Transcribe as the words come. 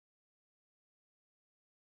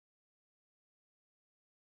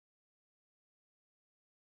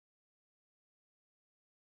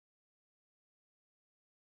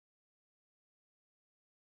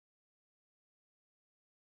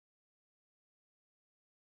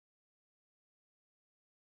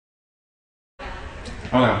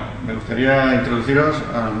Hola, me gustaría introduciros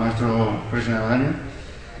al maestro Krishna Godhania.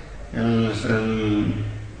 Él es el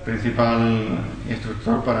principal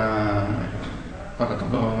instructor para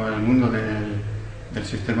todo el mundo del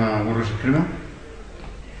sistema Eskrima,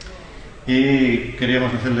 y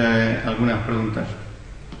queríamos hacerle algunas preguntas.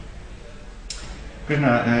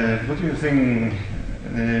 Krishna, what do you think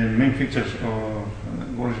the main features of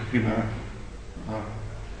Eskrima are?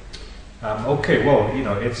 Okay, well, you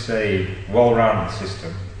know, it's a well-rounded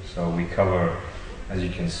system. So we cover, as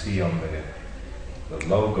you can see on the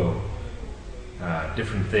logo,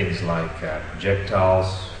 different things like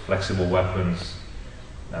projectiles, flexible weapons,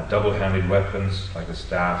 double-handed weapons like a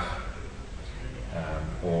staff,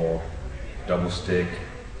 or double stick,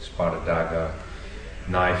 spada dagger,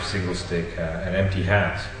 knife, single stick, and empty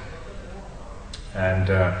hands.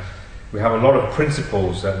 And we have a lot of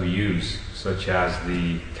principles that we use, such as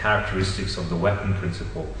the characteristics of the weapon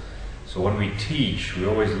principle. So when we teach, we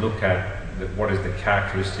always look at what is the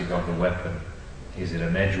characteristic of the weapon. Is it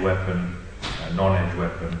an edge weapon, a non-edge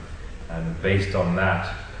weapon? And based on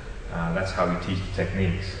that, that's how we teach the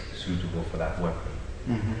techniques suitable for that weapon.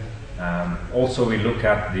 Mm-hmm. Also, we look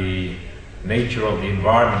at the nature of the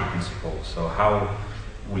environment principle. So how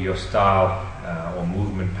will your style or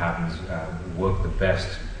movement patterns work the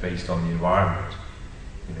best based on the environment?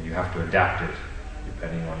 You know, you have to adapt it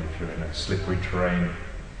depending on if you're in a slippery terrain,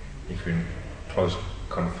 if you're in close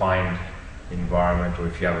confined environment, or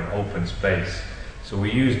if you have an open space. So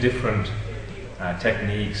we use different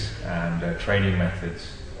techniques and training methods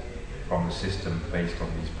from the system based on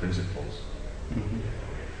these principles.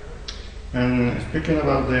 Mm-hmm. And speaking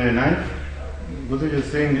about the knife, what do you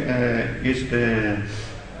think is the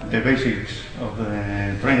basics of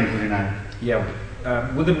the training with the knife? Yeah,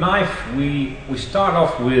 with the knife, we start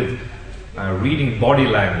off with reading body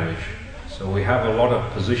language. So we have a lot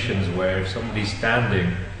of positions where if somebody's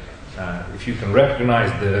standing, if you can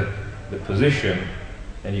recognize the position,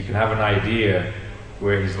 then you can have an idea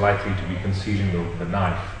where he's likely to be concealing the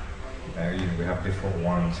knife. You know, we have different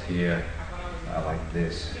ones here, like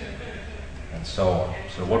this, and so on.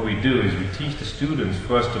 So what we do is we teach the students,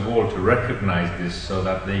 first of all, to recognize this so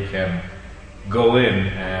that they can go in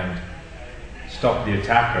and stop the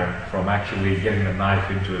attacker from actually getting the knife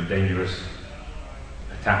into a dangerous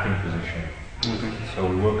attacking position. Mm-hmm. So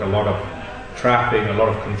we work a lot of trapping, a lot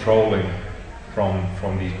of controlling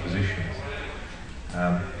from these positions.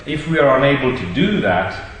 If we are unable to do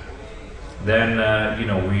that, then you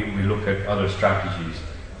know, we look at other strategies,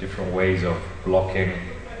 different ways of blocking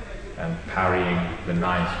and parrying the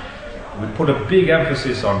knife. We put a big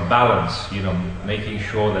emphasis on balance, you know, making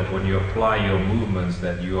sure that when you apply your movements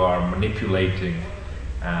that you are manipulating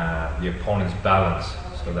the opponent's balance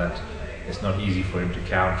so that it's not easy for him to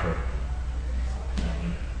counter.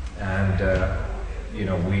 You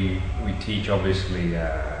know, we teach obviously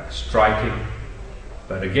striking,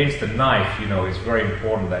 but against the knife, you know, it's very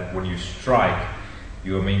important that when you strike,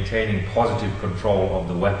 you are maintaining positive control of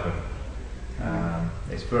the weapon.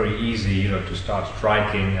 It's very easy, you know, to start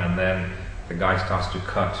striking and then the guy starts to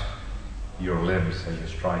cut your limbs as you're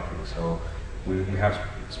striking. So we have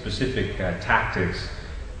specific tactics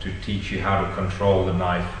to teach you how to control the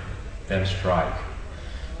knife, then strike.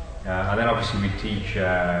 And then obviously we teach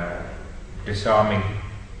disarming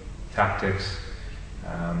tactics,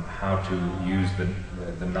 how to use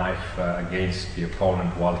the knife against the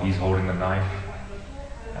opponent while he's holding the knife.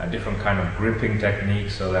 Different kind of gripping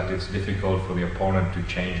techniques so that it's difficult for the opponent to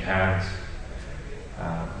change hands,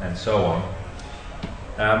 and so on.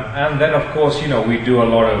 And then of course, you know, we do a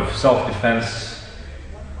lot of self-defense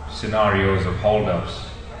scenarios of hold-ups.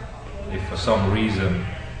 If for some reason,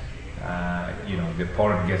 you know, the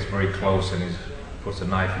opponent gets very close and puts a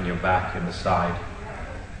knife in your back, in the side,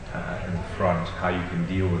 in the front, how you can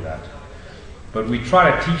deal with that. But we try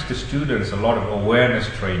to teach the students a lot of awareness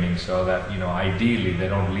training so that, you know, ideally they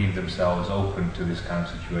don't leave themselves open to this kind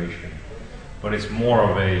of situation. But it's more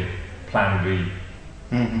of a plan B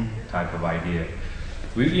type of idea.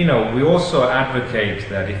 You know, we also advocate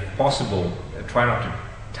that if possible, try not to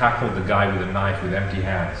tackle the guy with a knife with empty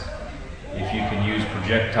hands. If you can use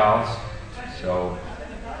projectiles, so,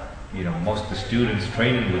 you know, most of the students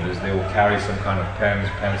training with us, they will carry some kind of pens,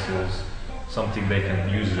 pencils, something they can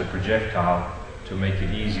use as a projectile to make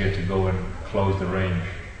it easier to go and close the range.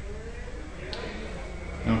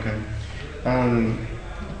 Okay.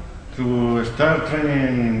 To start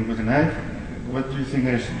training with a knife, what do you think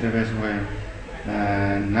is the best way?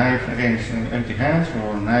 Knife against empty hands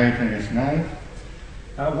or knife against knife?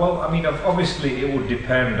 Well, I mean, obviously it would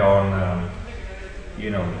depend on, you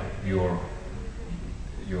know, your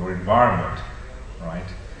environment, right?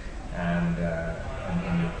 and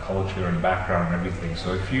your culture and background and everything.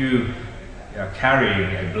 So if you are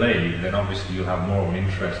carrying a blade, then obviously you'll have more of an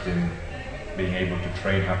interest in being able to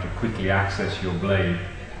train how to quickly access your blade,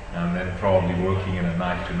 and then probably working in a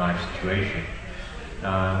knife-to-knife situation.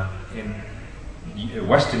 In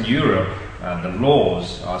Western Europe, the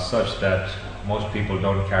laws are such that most people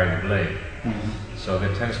don't carry the blade. So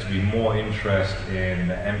there tends to be more interest in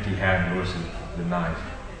the empty hand versus the knife.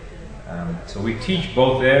 So we teach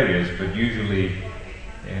both areas, but usually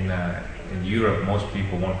in Europe, most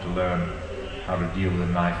people want to learn how to deal with a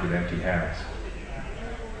knife with empty hands.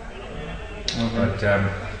 But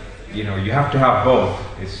you know, you have to have both.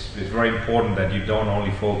 It's very important that you don't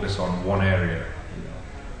only focus on one area. You know,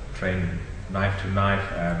 train knife to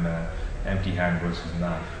knife and empty hand versus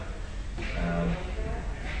knife.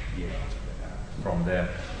 From there,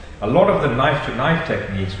 a lot of the knife to knife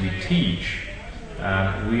techniques we teach,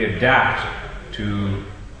 we adapt to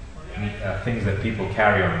things that people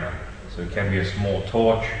carry on them. So it can be a small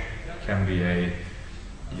torch, it can be a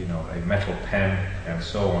metal pen, and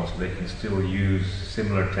so on. So they can still use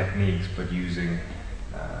similar techniques, but using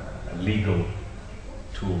legal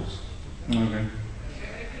tools. Okay.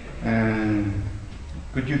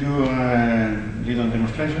 Could you do a little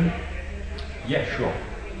demonstration? Yeah, sure.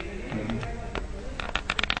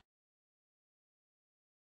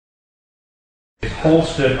 It's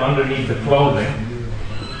holstered underneath the clothing,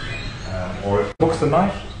 or it hooks the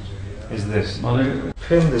knife, is this.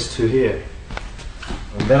 Pin this to here.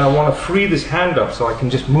 And then I want to free this hand up so I can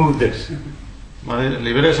just move this.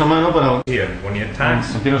 Libera esa mano para... Here, when he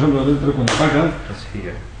attacks, Tiene sombrero dentro cuando ataca. it's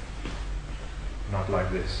here. Not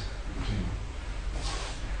like this.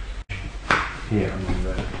 Here.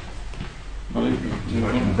 You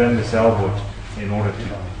can bend this elbow in order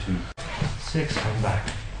to 6, come back.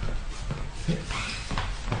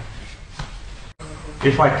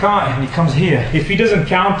 If I can't, and he comes here, if he doesn't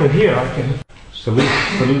counter here, I can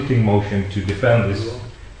saluting motion to defend this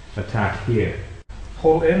attack here.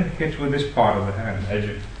 Pull in, hit with this part of the hand, edge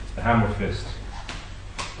of the hammer fist.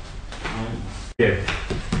 Here.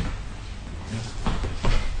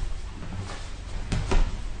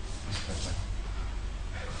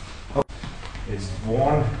 It's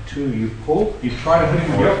 1, 2, you pull, you try to hit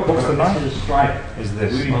him with your hooks the knife, just strike, is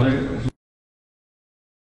this.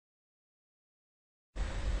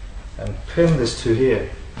 And pin this to here.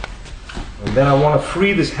 And then I want to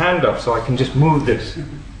free this hand up so I can just move this.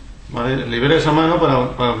 Libera esa mano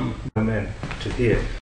para... And then to here.